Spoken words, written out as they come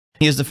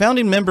He is the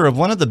founding member of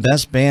one of the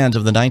best bands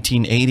of the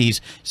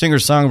 1980s,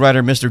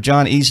 singer-songwriter Mr.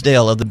 John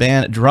Easdale of the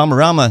band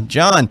Dramarama.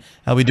 John,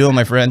 how we doing,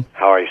 my friend?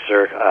 How are you,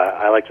 sir?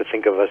 I like to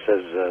think of us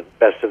as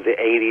best of the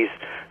 80s,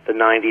 the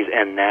 90s,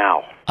 and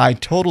now. I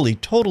totally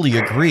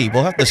agree.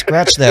 We'll have to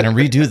scratch that and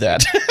redo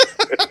that.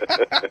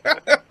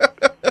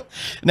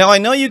 Now, I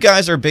know you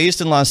guys are based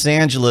in Los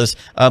Angeles,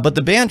 but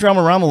the band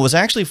Dramarama was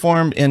actually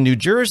formed in New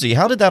Jersey.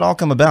 How did that all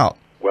come about?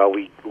 Well,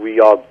 we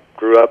all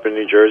grew up in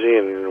New Jersey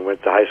and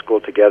went to high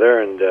school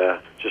together and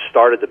just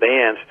started the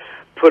band,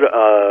 put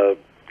a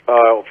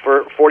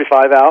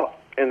 45 out,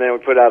 and then we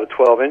put out a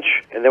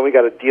 12-inch, and then we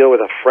got a deal with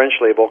a French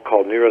label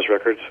called Neuros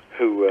Records,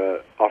 who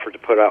offered to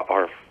put out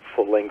our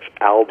full-length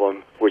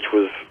album, which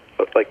was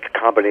like a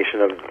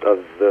combination of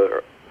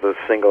the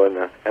single and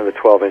the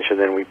 12-inch, and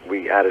then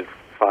we added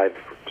 5-6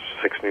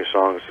 new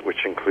songs,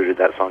 which included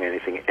that song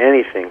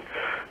Anything,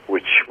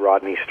 which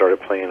Rodney started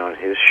playing on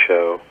his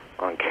show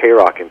on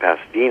K-Rock in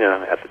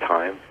Pasadena at the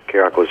time.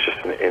 K-Rock was just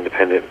an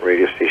independent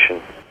radio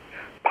station,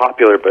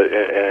 popular, but and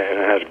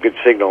it has a good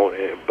signal,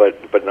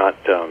 but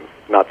not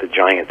the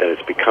giant that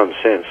it's become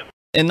since.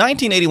 In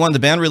 1981, the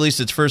band released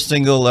its first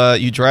single,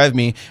 You Drive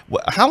Me.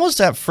 How was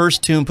that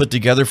first tune put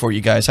together for you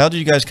guys? How did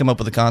you guys come up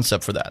with the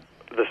concept for that?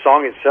 The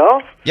song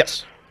itself?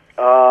 Yes.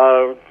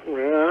 You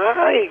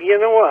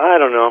know what? I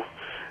don't know.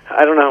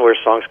 I don't know where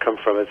songs come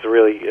from. It's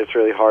really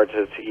hard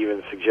to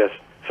even suggest.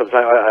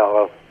 Sometimes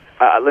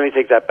let me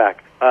take that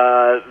back.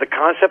 The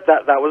concept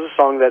that was a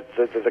song that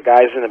the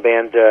guys in the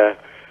band.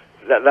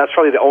 That's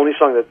probably the only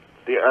song that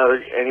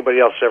anybody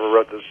else ever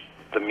wrote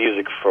the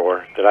music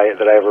for that I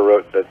ever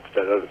wrote. That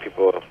other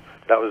people.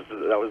 That was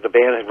the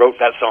band that wrote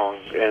that song,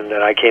 and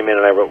then I came in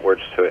and I wrote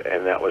words to it,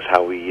 and that was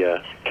how we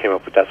came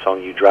up with that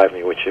song, You Drive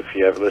Me, which, if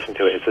you ever listen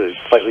to it, it's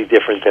slightly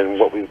different than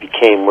what we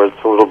became, where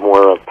it's a little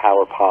more of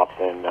power pop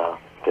than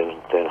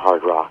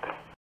hard rock.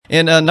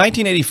 In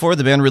 1984,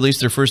 the band released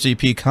their first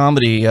EP,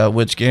 Comedy,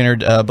 which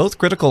garnered both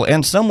critical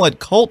and somewhat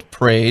cult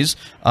praise,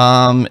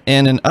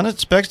 in an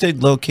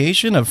unexpected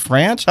location of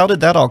France. How did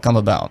that all come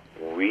about?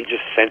 We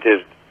just sent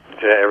it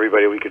to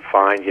everybody we could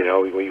find. You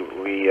know, it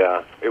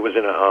was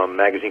in a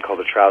magazine called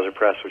The Trouser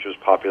Press, which was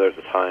popular at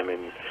the time,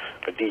 and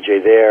a DJ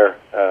there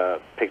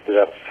picked it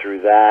up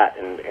through that,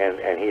 and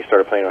he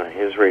started playing on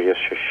his radio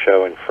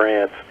show in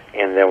France,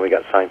 and then we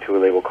got signed to a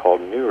label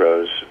called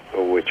Neuros,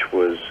 which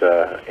was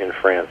in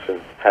France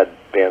and had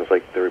bands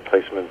like The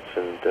Replacements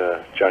and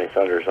Johnny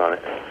Thunders on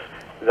it.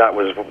 That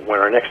was when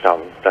our next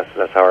album, that's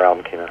how our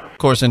album came out. Of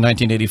course, in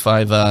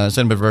 1985,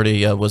 Cinema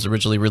Verde was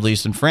originally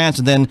released in France,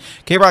 and then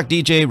K-Rock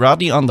DJ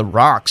Rodney on the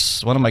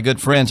Rocks, one of my good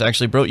friends,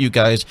 actually brought you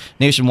guys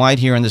nationwide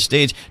here in the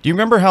States. Do you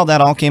remember how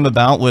that all came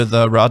about with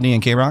Rodney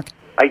and K-Rock?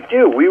 I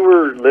do. We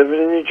were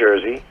living in New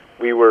Jersey.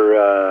 We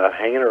were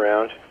hanging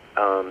around.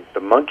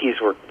 The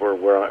Monkees were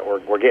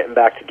getting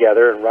back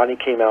together, and Rodney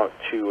came out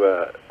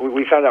to...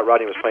 we found out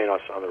Rodney was playing us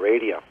on the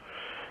radio.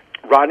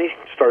 Rodney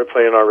started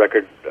playing our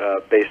record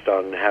based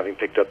on having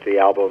picked up the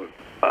album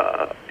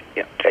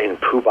in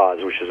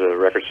Poobah's, which is a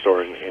record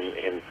store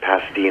in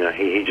Pasadena.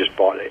 He just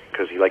bought it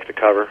because he liked the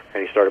cover,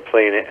 and he started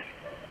playing it.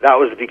 That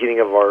was the beginning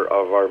of our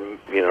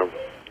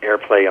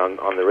airplay on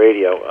the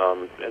radio.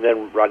 And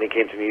then Rodney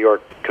came to New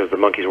York because the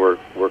Monkees were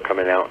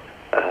coming out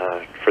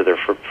for their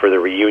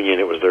reunion.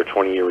 It was their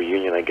 20-year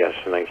reunion, I guess,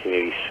 in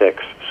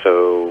 1986.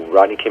 So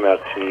Rodney came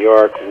out to New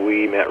York.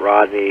 We met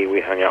Rodney.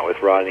 We hung out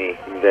with Rodney.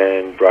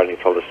 Then Rodney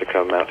told us to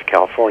come out to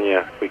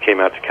California. We came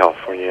out to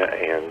California,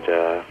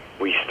 and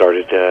we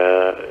started.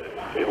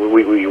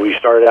 We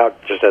started out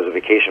just as a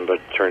vacation, but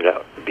turned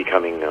out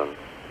becoming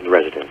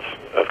residents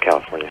of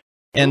California.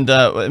 And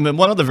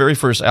one of the very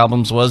first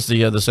albums was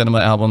the Cinema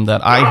album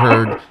that I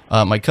heard.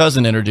 My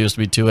cousin introduced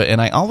me to it,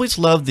 and I always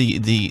loved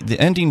the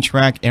ending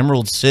track,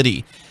 Emerald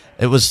City.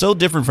 It was so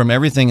different from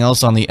everything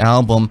else on the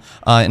album,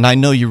 and I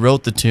know you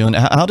wrote the tune.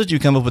 How did you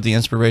come up with the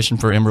inspiration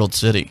for Emerald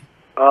City?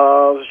 It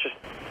was just,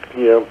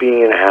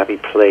 being in a happy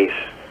place.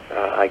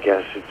 I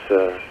guess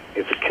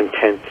it's a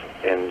content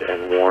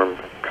and warm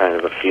kind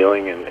of a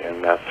feeling,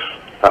 and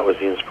that was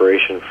the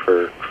inspiration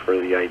for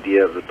the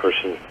idea of the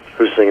person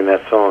who's singing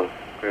that song.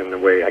 And the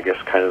way, I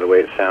guess, kind of the way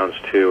it sounds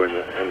too, and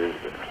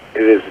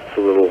it's a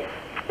little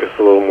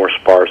more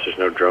sparse. There's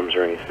no drums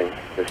or anything.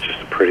 It's just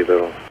a pretty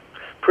little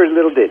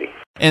ditty.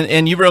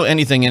 And you wrote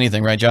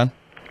anything, right, John?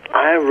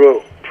 I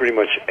wrote pretty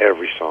much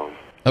every song.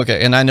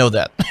 Okay, and I know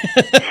that.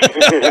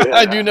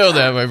 I do know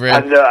that, my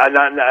friend.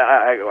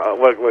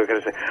 What can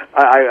I say?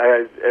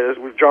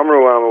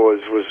 Dramarama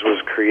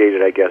was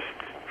created, I guess,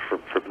 for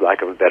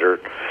lack of a better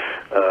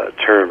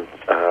term,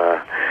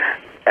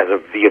 as a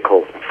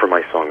vehicle for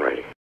my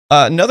songwriting.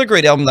 Another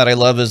great album that I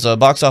love is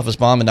Box Office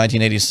Bomb in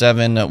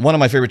 1987. One of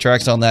my favorite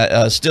tracks on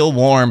that, Still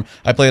Warm.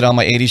 I play it on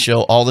my 80s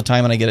show all the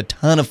time, and I get a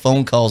ton of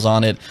phone calls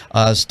on it.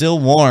 Still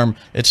Warm.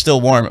 It's still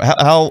warm.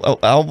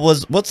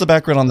 What's the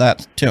background on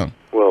that tune?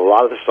 Well, a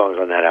lot of the songs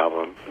on that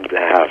album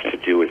have to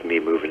do with me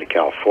moving to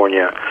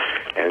California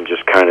and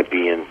just kind of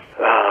being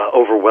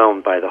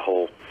overwhelmed by the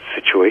whole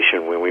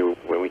situation. When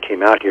we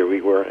came out here,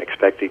 we weren't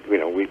expecting.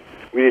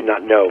 we did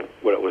not know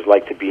what it was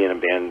like to be in a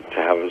band, to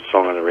have a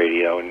song on the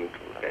radio,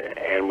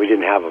 and we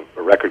didn't have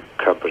a record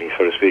company,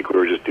 so to speak. We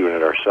were just doing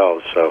it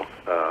ourselves. So,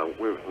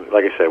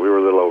 like I said, we were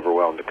a little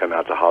overwhelmed to come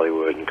out to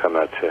Hollywood and come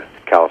out to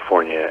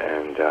California,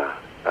 and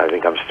I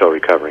think I'm still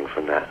recovering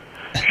from that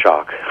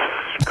shock,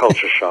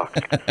 culture shock.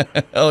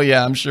 Oh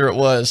yeah, I'm sure it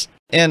was.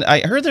 And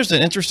I heard there's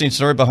an interesting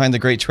story behind the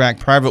great track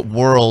 "Private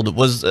World."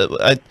 Was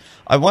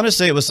I want to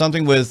say it was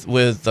something with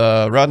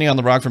Rodney on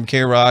the Rock from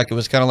K-Rock. It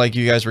was kind of like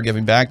you guys were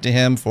giving back to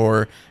him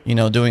for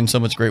doing so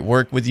much great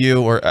work with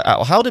you. Or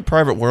how did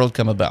 "Private World"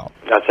 come about?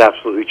 That's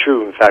absolutely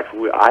true. In fact,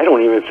 I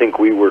don't even think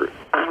we were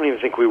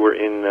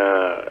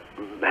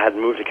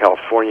hadn't moved to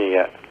California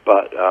yet.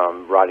 But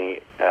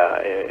Rodney,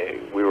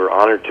 we were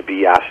honored to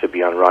be asked to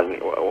be on Rodney.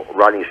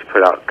 Rodney's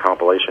put out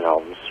compilation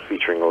albums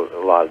featuring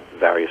a lot of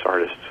various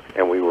artists,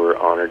 and we were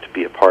honored to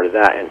be a part of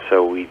that. And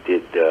so we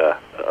did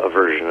a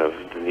version of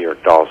the New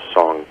York Dolls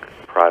song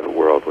 "Private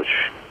World,"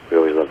 which we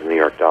always love the New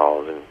York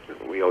Dolls,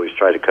 and we always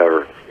try to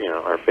cover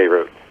our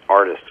favorite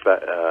artists.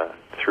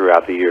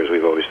 Throughout the years,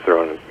 we've always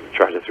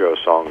tried to throw a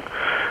song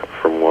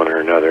from one or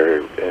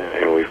another,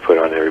 and we've put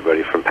on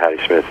everybody from Patti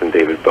Smith and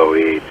David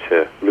Bowie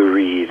to Lou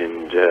Reed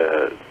and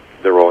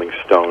the Rolling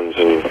Stones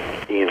and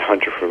Ian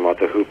Hunter from Mott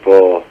the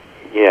Hoople.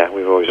 Yeah,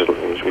 we've always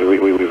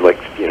we've like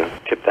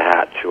tipped the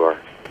hat to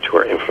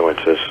our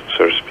influences,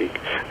 so to speak,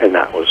 and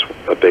that was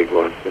a big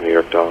one, the New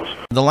York Dolls.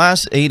 The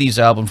last '80s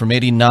album from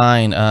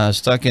 '89,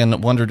 stuck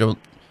in Wonder.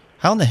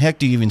 How in the heck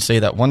do you even say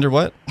that? Wonder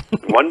what?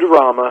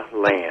 Wonderama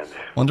Land.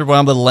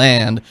 Wonderama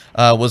Land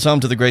was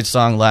home to the great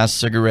song "Last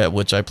Cigarette,"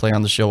 which I play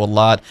on the show a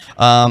lot.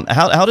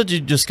 How did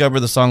you discover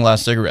the song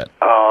 "Last Cigarette"?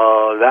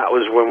 That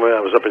was when I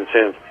was up in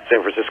San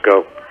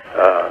Francisco,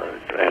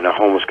 and a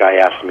homeless guy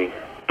asked me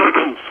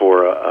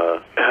for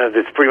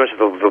it's pretty much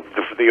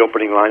the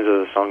opening lines of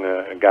the song.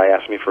 A guy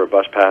asked me for a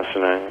bus pass,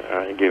 and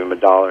I gave him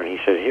 $1, and he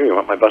said, "Here, you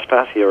want my bus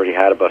pass?" He already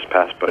had a bus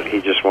pass, but he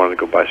just wanted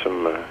to go buy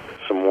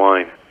some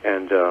wine,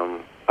 and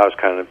I was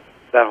kind of,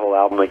 that whole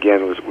album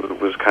again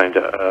was kind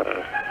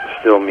of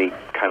still me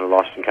kind of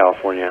lost in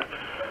California,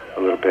 a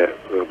little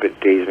bit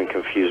dazed and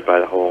confused by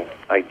the whole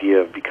idea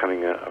of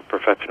becoming a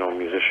professional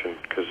musician,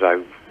 because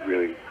I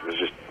really was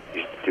just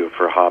used to do it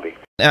for a hobby.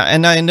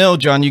 And I know,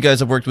 John, you guys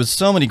have worked with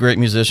so many great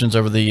musicians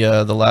over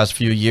the last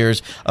few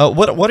years.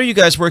 What are you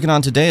guys working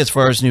on today as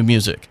far as new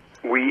music?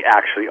 We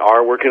actually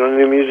are working on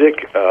new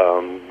music.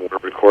 We're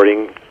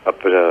recording up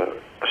at a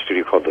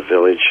studio called The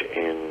Village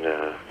in,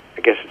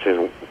 I guess it's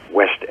in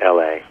West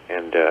LA,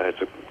 and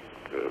it's a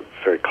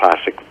very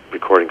classic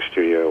recording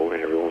studio,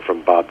 and everyone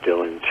from Bob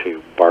Dylan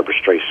to Barbra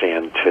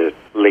Streisand to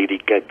Lady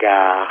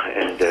Gaga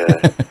and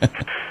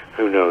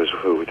who knows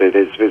who.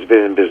 It's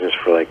been in business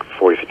for like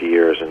 40, 50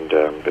 years, and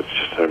it's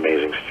just an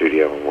amazing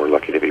studio, and we're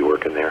lucky to be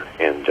working there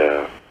and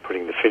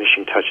putting the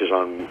finishing touches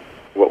on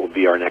what will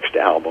be our next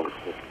album,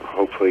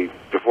 hopefully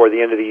before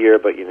the end of the year,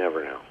 but you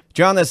never know.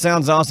 John, that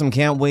sounds awesome.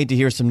 Can't wait to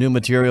hear some new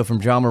material from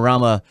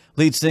Dramarama.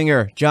 Lead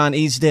singer John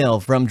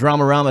Easdale from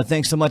Dramarama.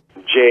 Thanks so much.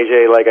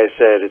 JJ, like I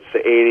said, it's the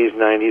 80s,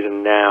 90s,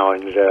 and now,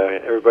 and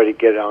everybody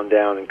get on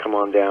down and come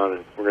on down,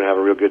 and we're going to have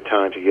a real good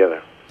time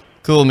together.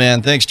 Cool,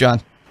 man. Thanks,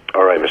 John.